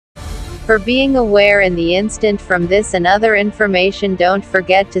For being aware in the instant from this and other information, don't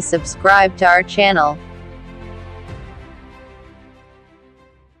forget to subscribe to our channel.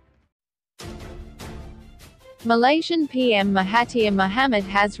 Malaysian PM Mahathir Mohamad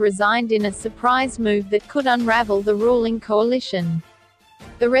has resigned in a surprise move that could unravel the ruling coalition.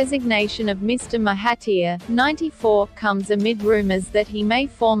 The resignation of Mr Mahathir, 94, comes amid rumours that he may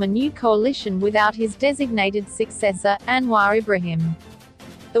form a new coalition without his designated successor, Anwar Ibrahim.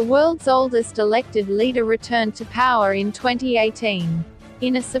 The world's oldest elected leader returned to power in 2018.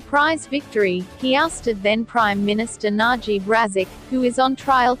 In a surprise victory, he ousted then Prime Minister Najib Razak, who is on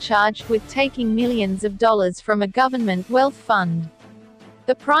trial charged with taking millions of dollars from a government wealth fund.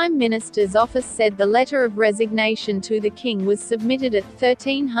 The Prime Minister's office said the letter of resignation to the King was submitted at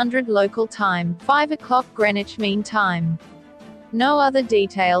 1300 local time, 5 o'clock Greenwich Mean Time. No other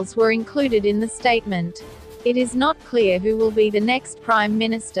details were included in the statement. It is not clear who will be the next Prime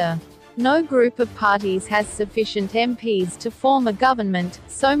Minister. No group of parties has sufficient MPs to form a government,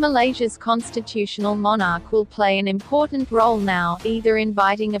 so Malaysia's constitutional monarch will play an important role now, either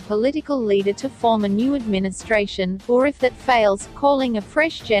inviting a political leader to form a new administration, or if that fails, calling a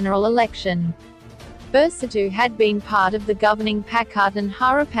fresh general election. Bersatu had been part of the governing Pakatan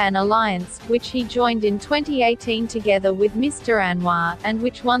Harapan alliance, which he joined in 2018 together with Mr Anwar, and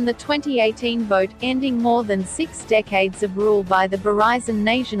which won the 2018 vote, ending more than 6 decades of rule by the Barisan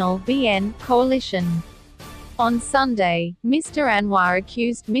Nasional (BN) coalition. On Sunday, Mr Anwar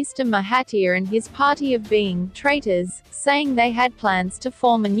accused Mr Mahathir and his party of being traitors, saying they had plans to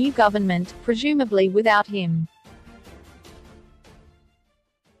form a new government, presumably without him.